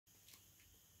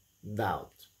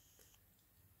doubt.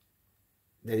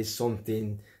 There is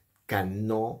something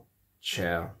cannot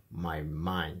share my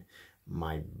mind,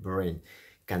 my brain,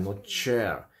 cannot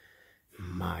share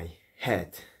my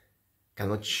head,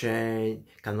 cannot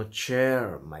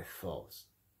share my thoughts.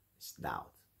 It's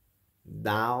doubt.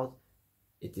 Doubt,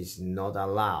 it is not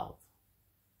allowed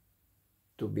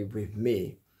to be with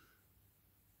me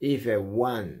if I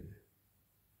want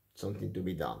something to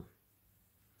be done.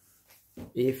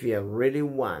 If I really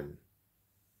want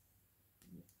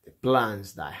the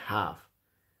plans that I have,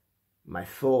 my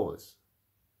thoughts,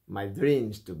 my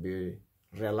dreams to be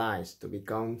realized, to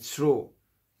become true,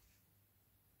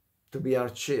 to be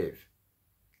achieved,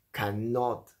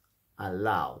 cannot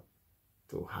allow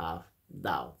to have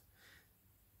doubt.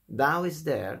 Doubt is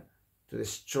there to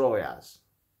destroy us.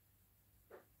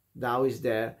 Doubt is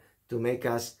there to make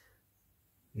us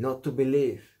not to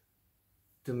believe,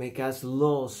 to make us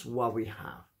lose what we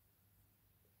have.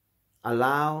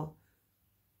 Allow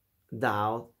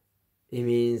doubt, it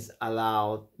means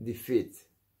allow defeat.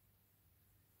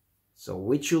 So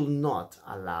we should not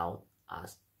allow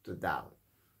us to doubt.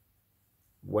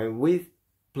 When we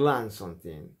plan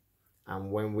something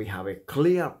and when we have a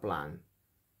clear plan,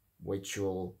 we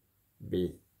should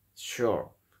be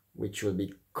sure, we should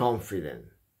be confident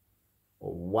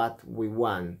of what we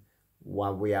want,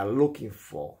 what we are looking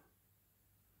for.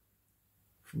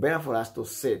 Better for us to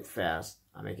sit first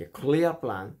and make a clear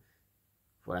plan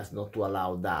for us not to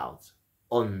allow doubts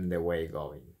on the way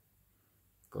going.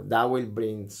 Because that will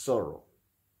bring sorrow,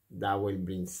 that will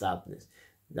bring sadness,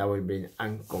 that will bring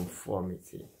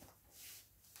unconformity,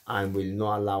 and will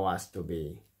not allow us to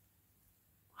be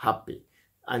happy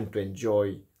and to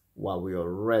enjoy what we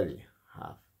already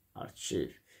have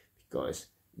achieved, because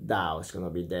doubt is going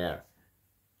to be there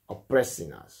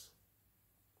oppressing us.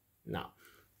 Now,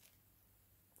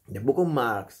 the book of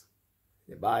Mark,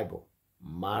 the Bible,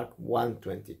 Mark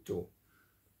 1:22,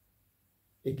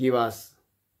 it gives us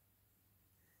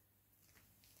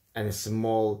a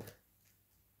small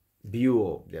view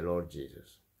of the Lord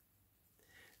Jesus.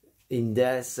 In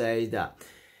there say that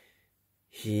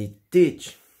he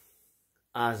teach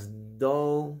as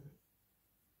though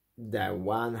the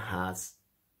one has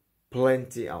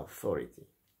plenty of authority.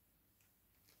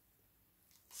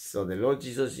 So the Lord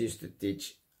Jesus used to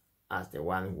teach as the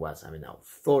one who was having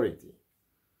authority,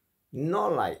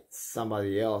 not like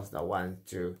somebody else that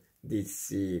wants to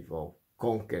deceive or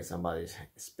conquer somebody's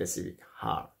specific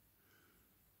heart.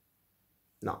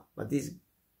 No, but this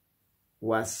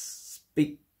was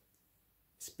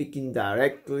speaking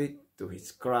directly to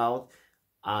his crowd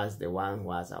as the one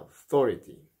who has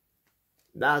authority.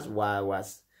 That's why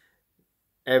was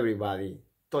everybody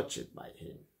touched by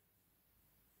him.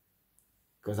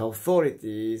 Because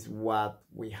authority is what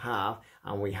we have,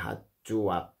 and we had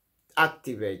to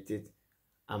activate it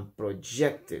and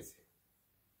project it.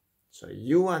 So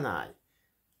you and I,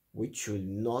 we should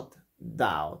not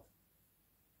doubt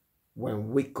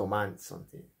when we command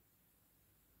something.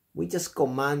 We just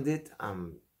command it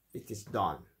and it is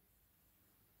done.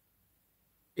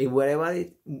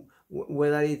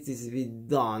 Whether it is be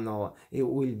done, or it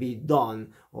will be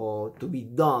done, or to be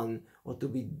done, or to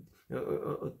be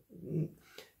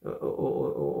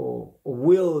or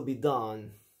will be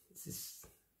done,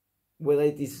 whether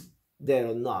it is there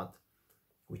or not,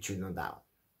 we should not doubt.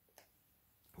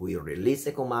 We release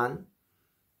a command,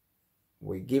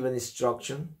 we give an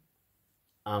instruction,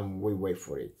 and we wait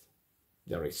for it.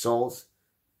 The results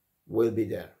will be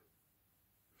there.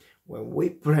 When we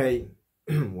pray,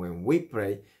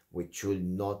 we should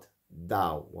not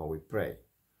doubt what we pray.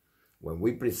 When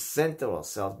we present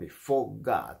ourselves before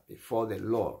God, before the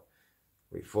Lord,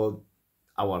 before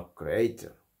our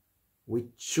Creator, we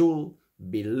should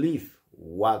believe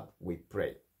what we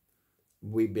pray.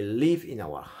 We believe in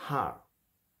our heart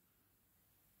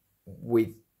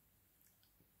with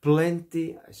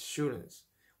plenty assurance,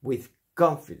 with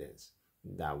confidence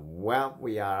that what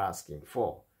we are asking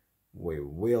for, we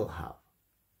will have.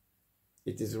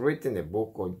 It is written in the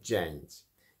book of James.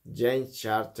 James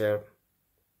chapter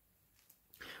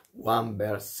 1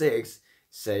 verse 6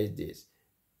 says this: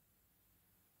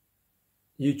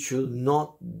 you should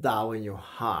not doubt in your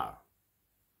heart,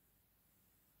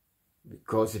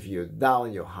 because if you doubt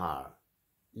in your heart,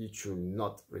 you should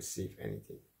not receive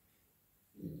anything.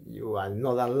 You are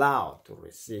not allowed to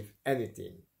receive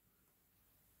anything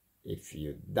if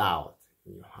you doubt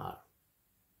in your heart.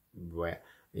 Well,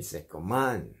 it's a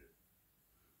command.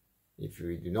 If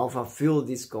we do not fulfill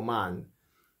this command,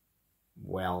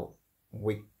 well,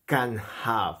 we can't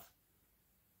have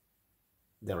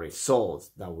the results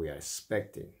that we are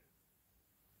expecting.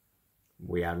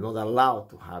 We are not allowed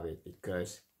to have it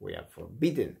because We are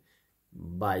forbidden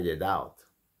by the doubt.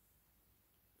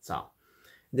 So,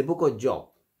 the book of Job,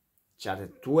 chapter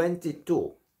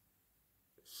 22,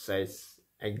 says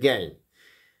again,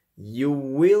 you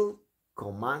will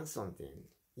command something,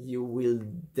 you will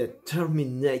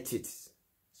determine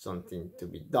something to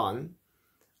be done,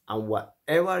 and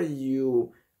whatever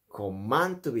you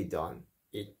command to be done,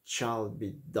 it shall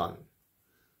be done.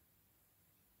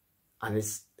 And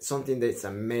it's something that's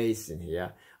amazing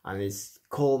here, and it's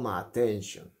caught my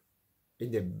attention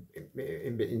in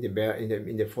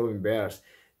the following verse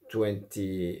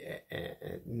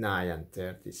 29 and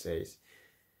 30 says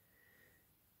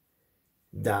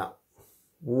that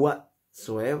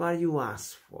whatsoever you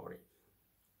ask for it,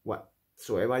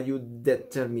 whatsoever you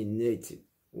determine it,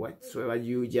 whatsoever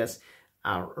you just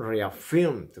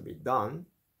reaffirm to be done,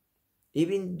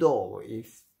 even though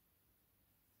if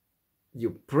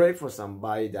you pray for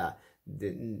somebody that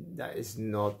is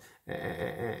not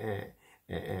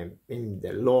in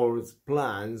the Lord's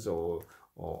plans, or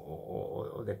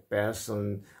the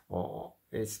person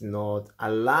is not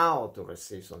allowed to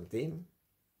receive something,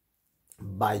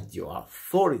 by your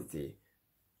authority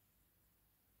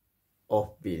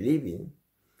of believing,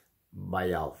 by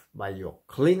your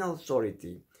clean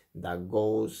authority that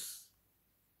goes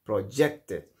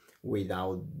projected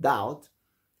without doubt,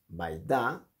 by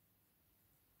that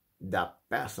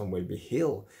person will be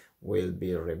healed, will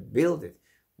be rebuilt,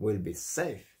 will be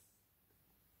safe.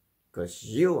 Because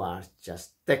you are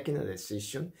just taking a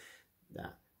decision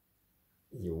that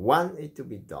you want it to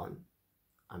be done,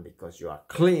 and because you are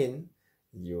clean,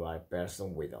 you are a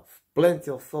person with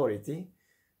plenty of authority,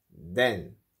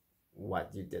 then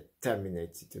what you determine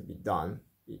it to be done,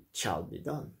 it shall be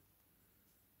done.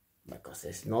 Because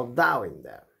there's no doubt in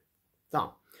there.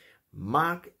 So,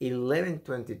 Mark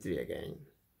 11:23 again,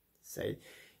 say,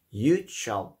 you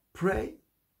shall pray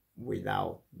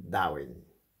without doubting.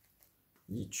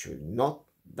 You should not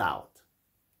doubt.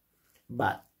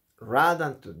 But rather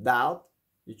than to doubt,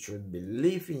 you should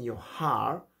believe in your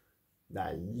heart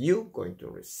that you're going to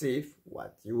receive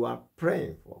what you are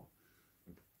praying for.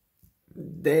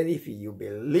 Then if you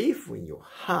believe in your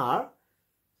heart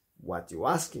what you're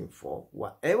asking for,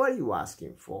 whatever you're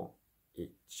asking for,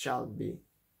 it shall be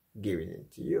given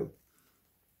into you.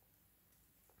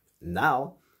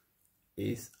 Now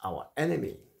is our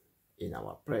enemy in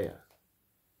our prayer.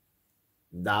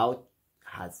 Doubt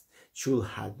should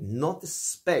have not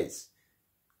space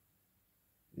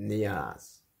near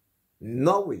us,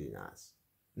 not within us,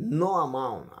 no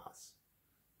among us.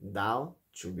 Doubt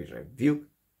should be rebuked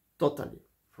totally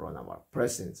from our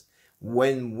presence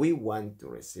when we want to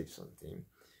receive something,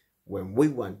 when we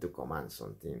want to command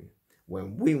something,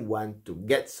 when we want to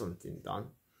get something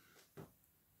done.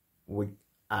 We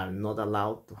are not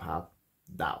allowed to have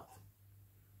doubt.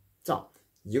 So,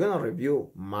 you're going to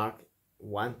review Mark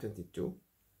 1:22.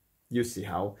 You see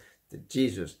how the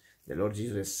Lord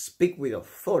Jesus speaks with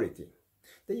authority.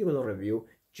 Then you're going to review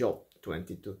Job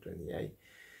 22:28.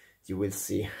 You will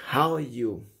see how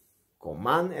you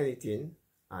command anything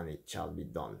and it shall be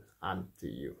done unto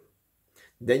you.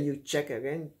 Then you check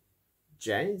again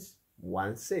James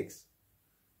 1:6.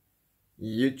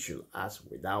 You should ask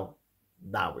without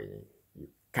doubting. You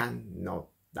cannot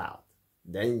doubt.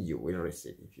 Then you will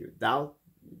receive. If you doubt,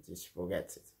 you just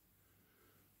forget it.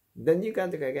 Then you can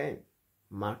take again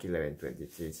Mark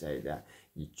 11:23 say that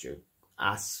you should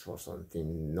ask for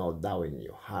something, no doubt in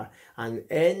your heart, and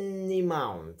any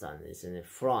mountain is in the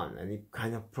front, any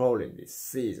kind of problem,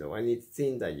 disease, or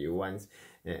anything that you want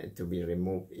to be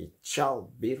removed, it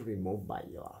shall be removed by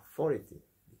your authority,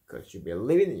 because you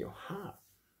believe in your heart.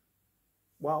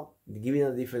 Well, giving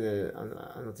a different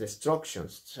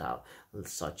instructions,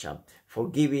 such as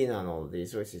forgiving and all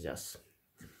this, which is just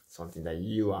something that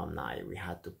you and I, we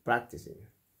had to practice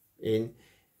in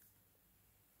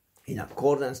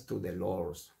accordance to the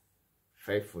Lord's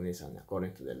faithfulness and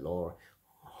according to the Lord's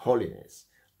holiness.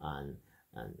 And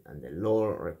the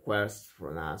Lord requires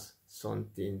from us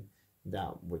something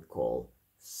that we call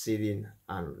seeding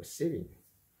and receiving.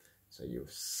 So you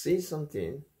see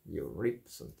something, you reap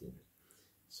something.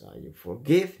 So you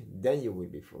forgive, then you will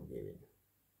be forgiven.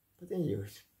 But then you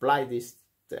apply these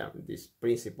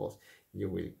principles, you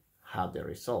will have the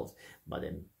results. But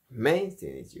the main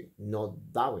thing is you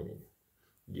not doubting it.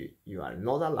 You are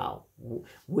not allowed.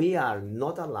 We are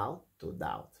not allowed to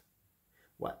doubt.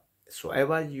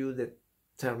 Whatsoever you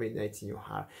determine in your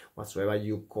heart, whatsoever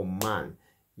you command,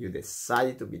 you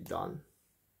decide to be done,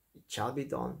 it shall be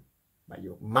done. But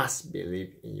you must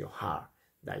believe in your heart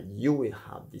that you will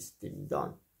have this thing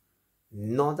done.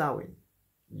 No doubting.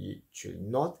 You should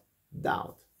not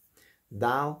doubt.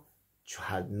 Doubt should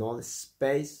have no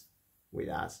space with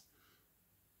us.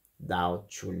 Thou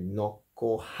should not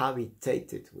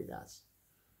cohabitate with us.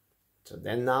 So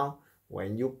then now,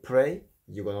 when you pray,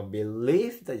 you're going to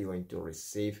believe that you're going to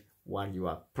receive what you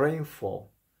are praying for.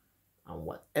 And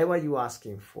whatever you're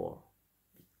asking for,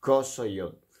 because of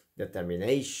your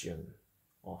determination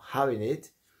of having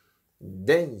it,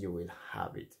 then you will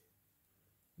have it.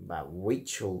 But we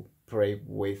should pray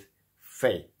with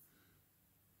faith.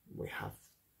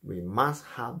 We must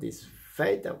have this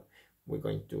faith that we're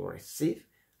going to receive,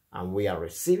 and we are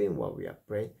receiving what we are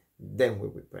praying, then we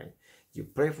will pray. You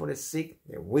pray for the sick,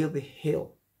 they will be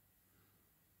healed.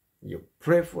 You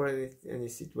pray for any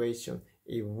situation,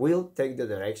 it will take the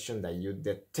direction that you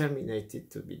determined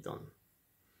it to be done.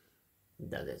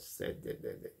 That is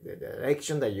the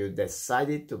direction that you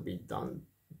decided to be done,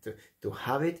 to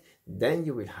have it, then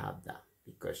you will have that,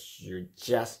 because you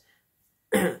just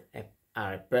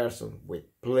are a person with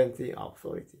plenty of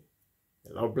authority.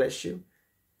 The Lord bless you,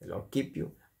 the Lord keep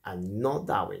you, and not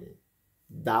doubting it.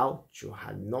 Thou should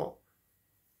have not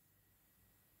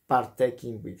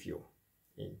partaking with you.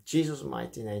 In Jesus'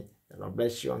 mighty name, the Lord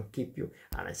bless you and keep you,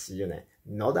 and I see you next.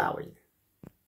 No doubting.